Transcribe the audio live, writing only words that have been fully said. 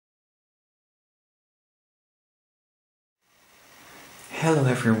Hello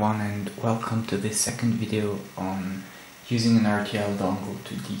everyone and welcome to this second video on using an RTL dongle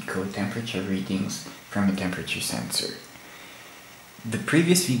to decode temperature readings from a temperature sensor. The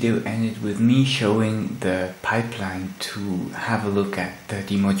previous video ended with me showing the pipeline to have a look at the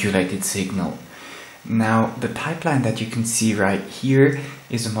demodulated signal. Now the pipeline that you can see right here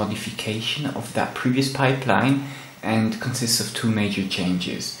is a modification of that previous pipeline and consists of two major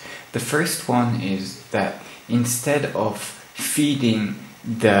changes. The first one is that instead of feeding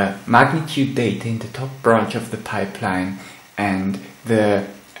the magnitude data in the top branch of the pipeline and the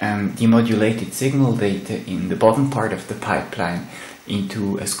demodulated signal data in the bottom part of the pipeline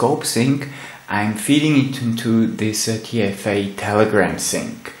into a scope sink, I'm feeding it into this TFA telegram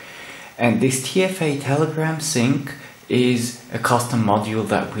sink. And this TFA telegram sink is a custom module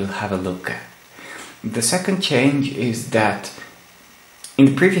that we'll have a look at. The second change is that in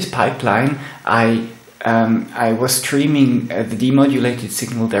the previous pipeline I was streaming the demodulated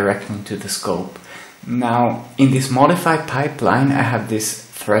signal directly into the scope. Now, in this modified pipeline, I have this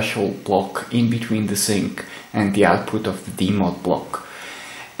threshold block in between the sink and the output of the demod block.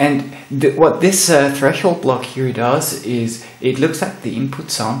 And what this threshold block here does is it looks at the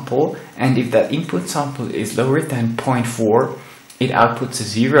input sample, and if that input sample is lower than 0.4, it outputs a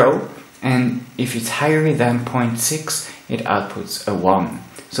 0, and if it's higher than 0.6, it outputs a 1.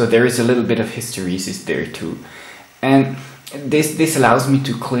 So there is a little bit of hysteresis there too. And this allows me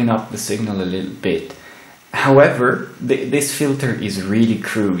to clean up the signal a little bit. However, this filter is really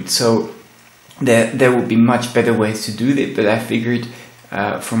crude, so there would be much better ways to do it, but I figured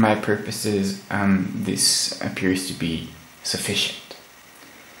for my purposes this appears to be sufficient.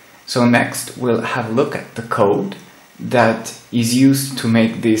 So next we'll have a look at the code that is used to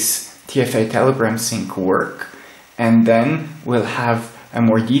make this TFA telegram sync work, and then we'll have a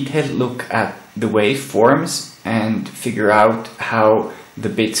more detailed look at the waveforms and figure out how the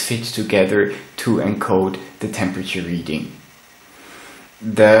bits fit together to encode the temperature reading.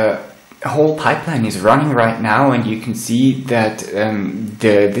 The whole pipeline is running right now, and you can see that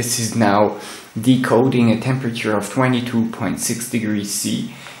this is now decoding a temperature of 22.6 degrees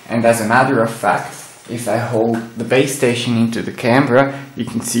C. And as a matter of fact, if I hold the base station into the camera, you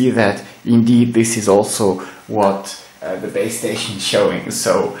can see that indeed this is also what the base station is showing.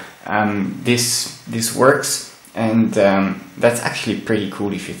 So this works, and that's actually pretty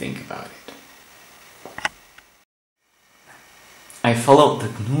cool if you think about it. I followed the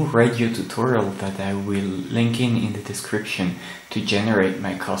gnuradio tutorial that I will link in the description to generate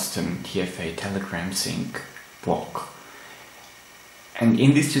my custom TFA telegram sync block. And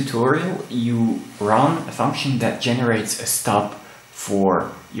in this tutorial you run a function that generates a stub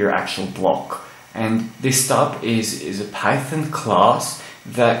for your actual block. And this stub is a Python class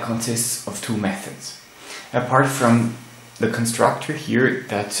that consists of two methods. Apart from the constructor here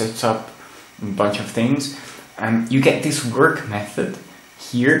that sets up a bunch of things, you get this work method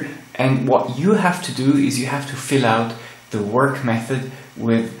here, and what you have to do is you have to fill out the work method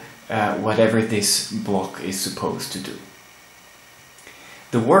with whatever this block is supposed to do.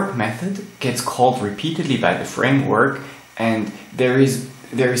 The work method gets called repeatedly by the framework, and there is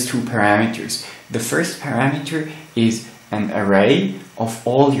two parameters. The first parameter is an array of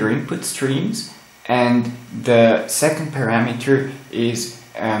all your input streams, and the second parameter is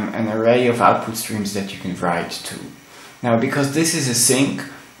an array of output streams that you can write to. Now, because this is a sync,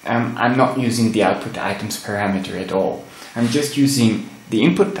 I'm not using the output items parameter at all. I'm just using the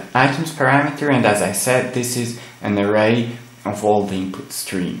input items parameter, and as I said, this is an array of all the input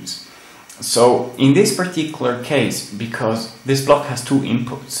streams. So in this particular case, because this block has two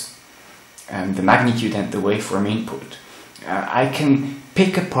inputs, the magnitude and the waveform input, I can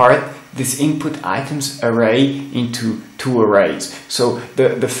pick apart this input items array into two arrays. So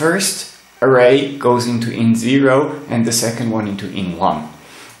the first array goes into in0 and the second one into in1.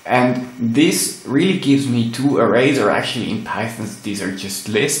 And this really gives me two arrays, or actually in Python these are just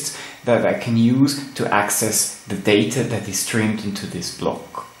lists that I can use to access the data that is streamed into this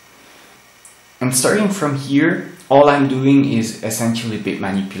block. And starting from here, all I'm doing is essentially bit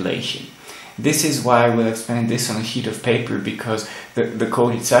manipulation. This is why I will explain this on a sheet of paper, because the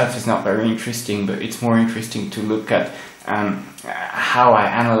code itself is not very interesting, but it's more interesting to look at how I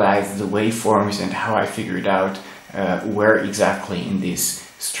analyze the waveforms and how I figured out where exactly in this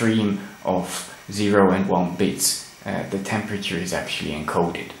stream of 0 and 1 bits the temperature is actually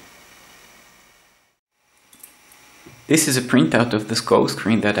encoded. This is a printout of the scope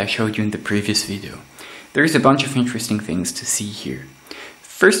screen that I showed you in the previous video. There is a bunch of interesting things to see here.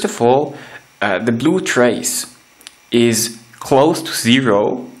 First of all, the blue trace is close to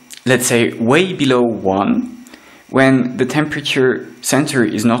 0, let's say way below 1, when the temperature sensor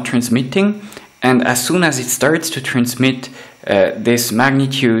is not transmitting, and as soon as it starts to transmit, this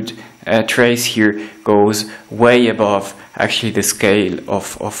magnitude trace here goes way above actually the scale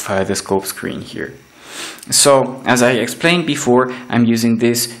of the scope screen here. So, as I explained before, I'm using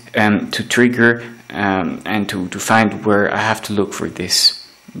this to trigger and to find where I have to look for this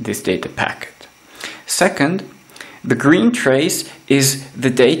data packet. Second, the green trace is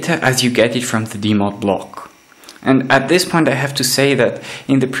the data as you get it from the DMOD block. And at this point I have to say that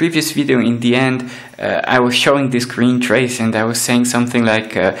in the previous video, in the end, I was showing this green trace and I was saying something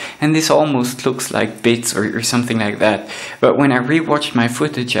like, and this almost looks like bits or something like that. But when I rewatched my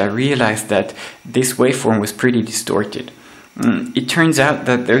footage, I realized that this waveform was pretty distorted. It turns out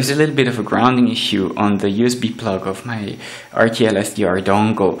that there's a little bit of a grounding issue on the USB plug of my RTL SDR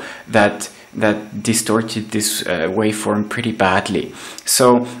dongle that distorted this waveform pretty badly.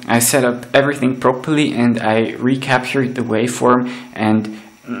 So I set up everything properly and I recaptured the waveform, and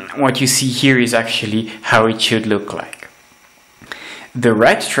what you see here is actually how it should look like. The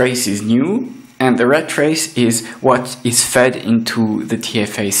red trace is new, and the red trace is what is fed into the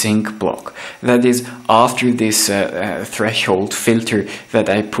TFA sync block. That is after this threshold filter that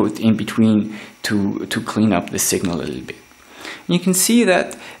I put in between to clean up the signal a little bit. You can see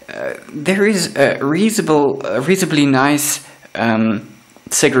that there is a reasonably nice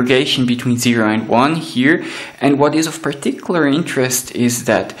segregation between 0 and 1 here, and what is of particular interest is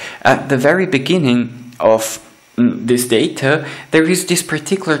that at the very beginning of this data, there is this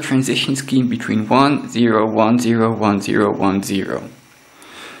particular transition scheme between 1, 0, 1, 0, 1, 0, 1, 0.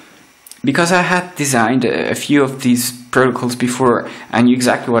 Because I had designed a few of these protocols before, I knew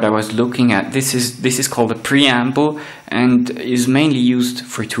exactly what I was looking at. This is called a preamble and is mainly used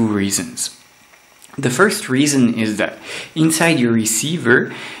for two reasons. The first reason is that inside your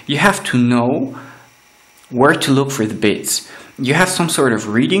receiver, you have to know where to look for the bits. You have some sort of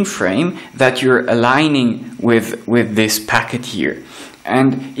reading frame that you're aligning with this packet here.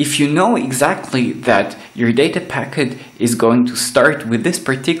 And if you know exactly that your data packet is going to start with this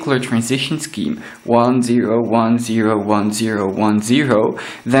particular transition scheme, 1, 0, 1, 0, 1, 0, 1, 0,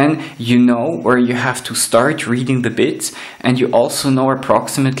 then you know where you have to start reading the bits, and you also know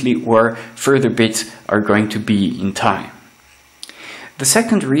approximately where further bits are going to be in time. The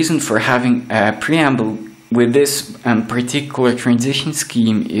second reason for having a preamble with this particular transition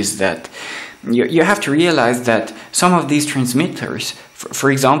scheme is that you have to realize that some of these transmitters,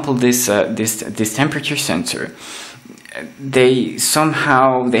 for example, this temperature sensor, they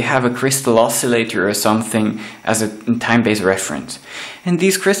have a crystal oscillator or something as a time-based reference, and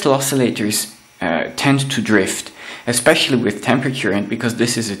these crystal oscillators tend to drift, especially with temperature. And because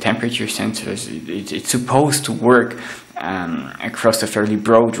this is a temperature sensor, it's supposed to work across a fairly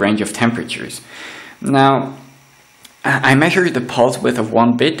broad range of temperatures. Now, I measured the pulse width of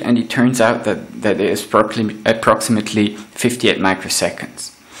 1 bit, and it turns out that it is approximately 58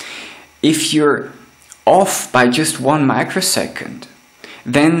 microseconds. If you're off by just 1 microsecond,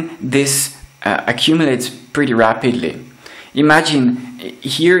 then this accumulates pretty rapidly. Imagine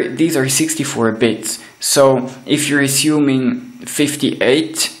here, these are 64 bits. So if you're assuming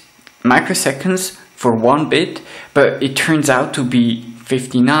 58 microseconds for 1 bit, but it turns out to be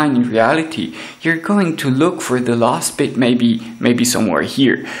 59 in reality, you're going to look for the last bit maybe somewhere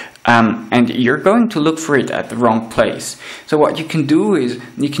here, and you're going to look for it at the wrong place. So what you can do is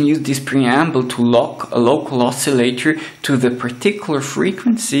you can use this preamble to lock a local oscillator to the particular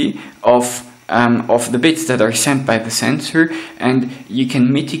frequency of the bits that are sent by the sensor, and you can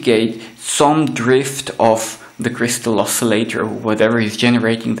mitigate some drift of the crystal oscillator or whatever is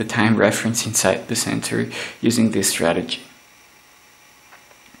generating the time reference inside the sensor using this strategy.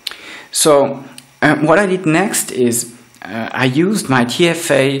 So what I did next is I used my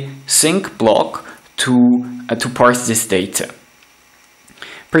TFA sync block to parse this data.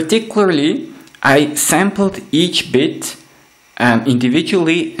 Particularly, I sampled each bit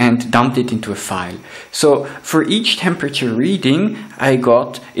individually and dumped it into a file. So for each temperature reading, I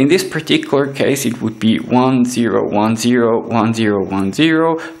got, in this particular case, it would be 1, 0, 1, 0, 1, 0, 1,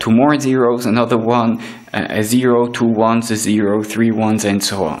 0, 2 more zeros, another 1, a 0, 2 1s, a 0, 3 1s, and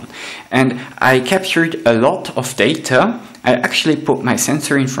so on. And I captured a lot of data. I actually put my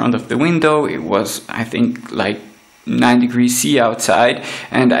sensor in front of the window. It was, I think, like 9 degrees C outside,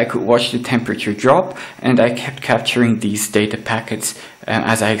 and I could watch the temperature drop, and I kept capturing these data packets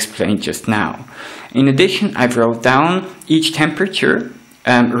as I explained just now. In addition, I wrote down each temperature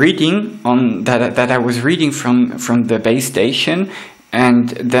reading that I was reading from the base station, and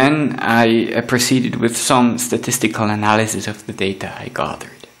then I proceeded with some statistical analysis of the data I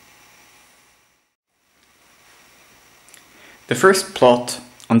gathered. The first plot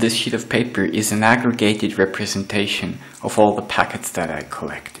on this sheet of paper is an aggregated representation of all the packets that I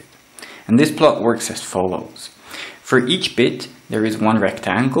collected. And this plot works as follows. For each bit, there is one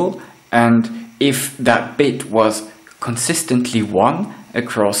rectangle, and if that bit was consistently 1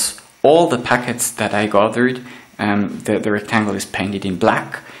 across all the packets that I gathered, the rectangle is painted in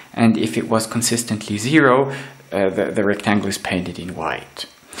black, and if it was consistently 0, the rectangle is painted in white.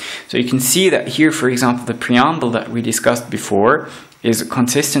 So you can see that here, for example, the preamble that we discussed before is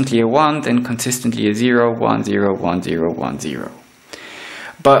consistently a 1, then consistently a 0, 1, 0, 1, 0, 1, 0.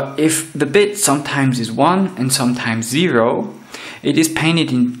 But if the bit sometimes is 1 and sometimes 0, it is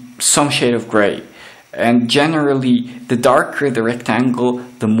painted in some shade of gray. And generally, the darker the rectangle,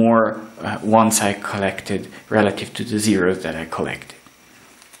 the more ones I collected relative to the zeros that I collected.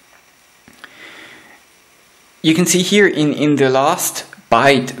 You can see here in the last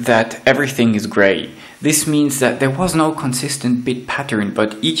byte that everything is gray. This means that there was no consistent bit pattern,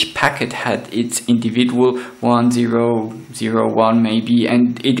 but each packet had its individual 1, 0, 0, 1 maybe,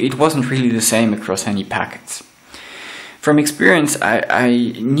 and it wasn't really the same across any packets. From experience,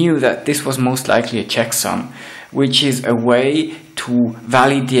 I knew that this was most likely a checksum, which is a way to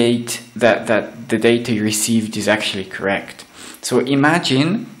validate that the data you received is actually correct. So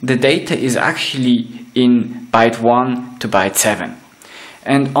imagine the data is actually in byte 1 to byte 7.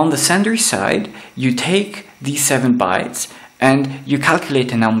 And on the sender side, you take these 7 bytes and you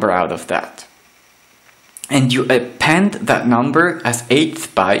calculate a number out of that. And you append that number as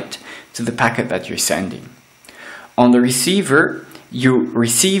 8th byte to the packet that you're sending. On the receiver, you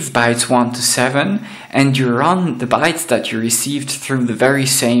receive bytes 1 to 7 and you run the bytes that you received through the very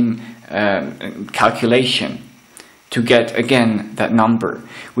same calculation to get, again, that number,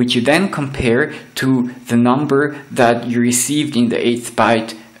 which you then compare to the number that you received in the 8th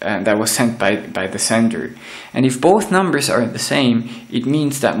byte that was sent by the sender. And if both numbers are the same, it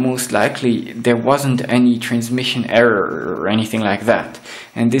means that most likely there wasn't any transmission error or anything like that.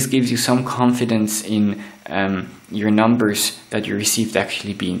 And this gives you some confidence in your numbers that you received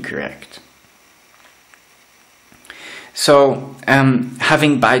actually being correct. So,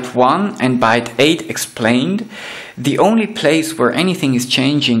 having byte 1 and byte 8 explained, the only place where anything is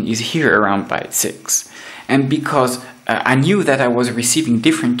changing is here around byte 6. And because I knew that I was receiving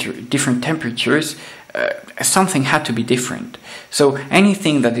different temperatures, something had to be different. So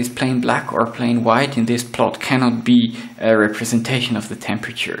anything that is plain black or plain white in this plot cannot be a representation of the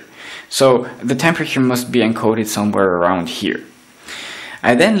temperature. So the temperature must be encoded somewhere around here.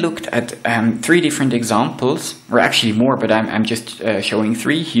 I then looked at 3 different examples, or actually more, but I'm just showing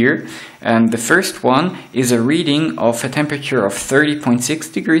 3 here. The first one is a reading of a temperature of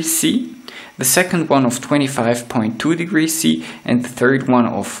 30.6 degrees C, the second one of 25.2 degrees C, and the third one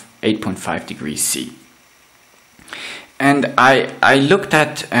of 8.5 degrees C. And I looked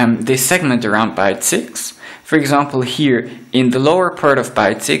at this segment around byte 6. For example, here in the lower part of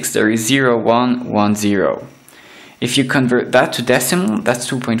byte 6 there is 0, 1, 1, 0. If you convert that to decimal, that's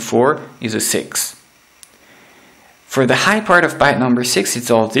 2.4 is a 6. For the high part of byte number 6, it's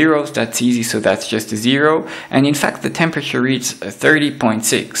all zeros, that's easy, so that's just a 0. And in fact, the temperature reads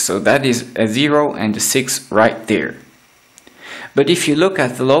 30.6, so that is a 0 and a 6 right there. But if you look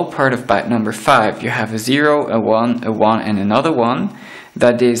at the low part of byte number 5, you have a 0, a 1, and another 1.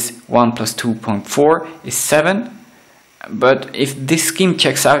 That is 1 plus 2.4 is 7. But if this scheme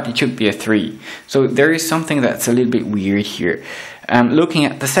checks out, it should be a 3. So there is something that's a little bit weird here. Looking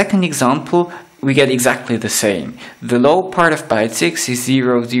at the second example, we get exactly the same. The low part of byte 6 is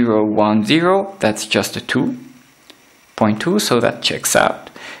 0, 0, 1, 0. That's just a 2.2, so that checks out.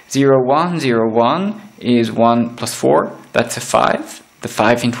 0, 1, 0, 1 is 1 plus 4. That's a 5. The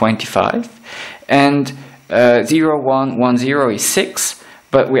 5 in 25. And 0, 1, 1, 0 is 6,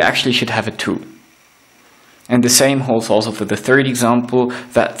 but we actually should have a 2. And the same holds also for the third example.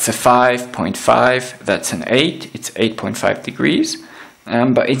 That's a 5.5, that's an 8, it's 8.5 degrees.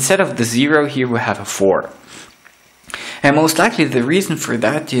 But instead of the 0 here we have a 4. And most likely the reason for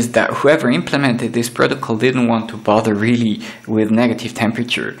that is that whoever implemented this protocol didn't want to bother really with negative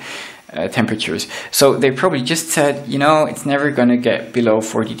temperatures. So they probably just said, you know, it's never going to get below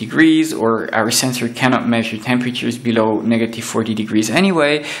 40 degrees, or our sensor cannot measure temperatures below negative 40 degrees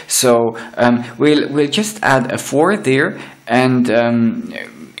anyway, so we'll just add a 4 there, and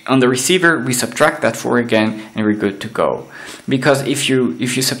on the receiver we subtract that 4 again and we're good to go. Because if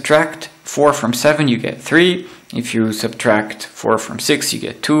you subtract 4 from 7 you get 3, if you subtract 4 from 6 you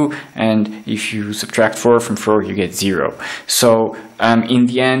get 2, and if you subtract 4 from 4 you get 0. So in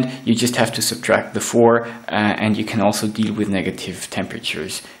the end you just have to subtract the 4, and you can also deal with negative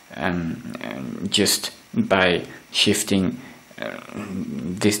temperatures just by shifting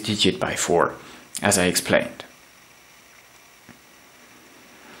this digit by 4, as I explained.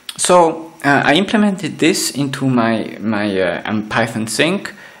 So I implemented this into my Python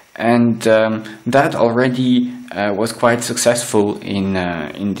sync, and that already was quite successful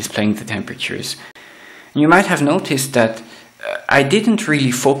in displaying the temperatures. You might have noticed that I didn't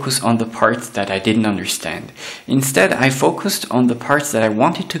really focus on the parts that I didn't understand. Instead, I focused on the parts that I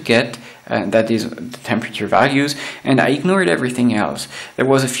wanted to get, that is the temperature values, and I ignored everything else. There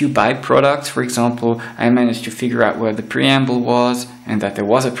was a few byproducts. For example, I managed to figure out where the preamble was, and that there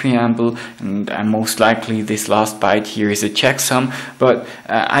was a preamble, and most likely this last byte here is a checksum, but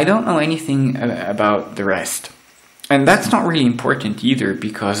I don't know anything about the rest. And that's not really important either,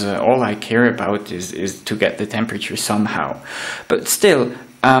 because all I care about is to get the temperature somehow. But still,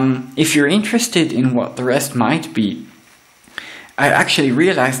 if you're interested in what the rest might be, I actually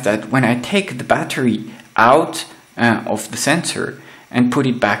realized that when I take the battery out of the sensor and put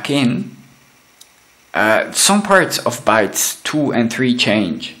it back in, some parts of bytes 2 and 3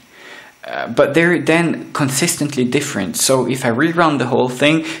 change. But they're then consistently different. So if I rerun the whole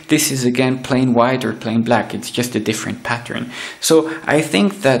thing, this is again plain white or plain black. It's just a different pattern. So I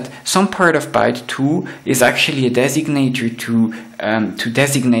think that some part of byte 2 is actually a designator to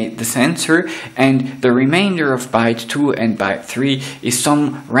designate the sensor, and the remainder of byte 2 and byte 3 is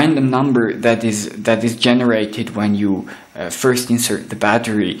some random number that is generated when you first insert the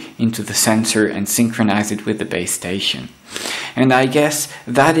battery into the sensor and synchronize it with the base station. And I guess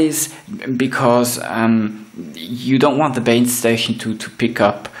that is because you don't want the base station to pick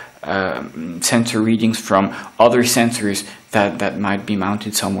up sensor readings from other sensors that might be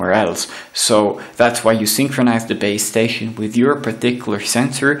mounted somewhere else. So that's why you synchronize the base station with your particular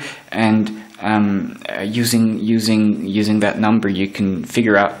sensor, and using that number you can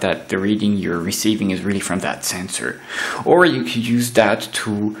figure out that the reading you're receiving is really from that sensor. Or you could use that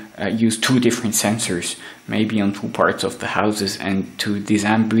to use 2 different sensors, maybe on 2 parts of the houses, and to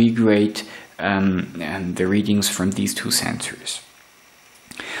disambiguate the readings from these 2 sensors.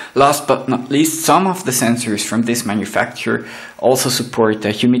 Last but not least, some of the sensors from this manufacturer also support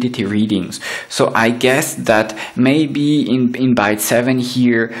humidity readings. So I guess that maybe in byte 7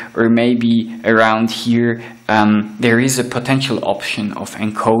 here, or maybe around here, there is a potential option of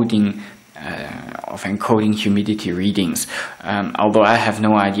encoding humidity readings, although I have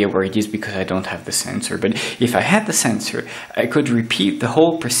no idea where it is because I don't have the sensor. But if I had the sensor, I could repeat the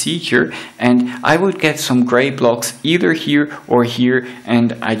whole procedure and I would get some gray blocks either here or here,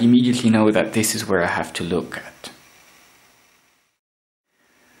 and I'd immediately know that this is where I have to look at.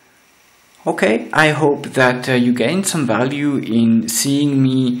 Okay, I hope that you gained some value in seeing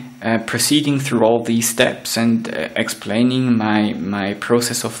me proceeding through all these steps and explaining my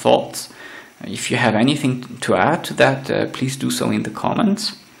process of thoughts. If you have anything to add to that, please do so in the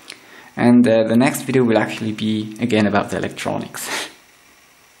comments. And the next video will actually be again about the electronics.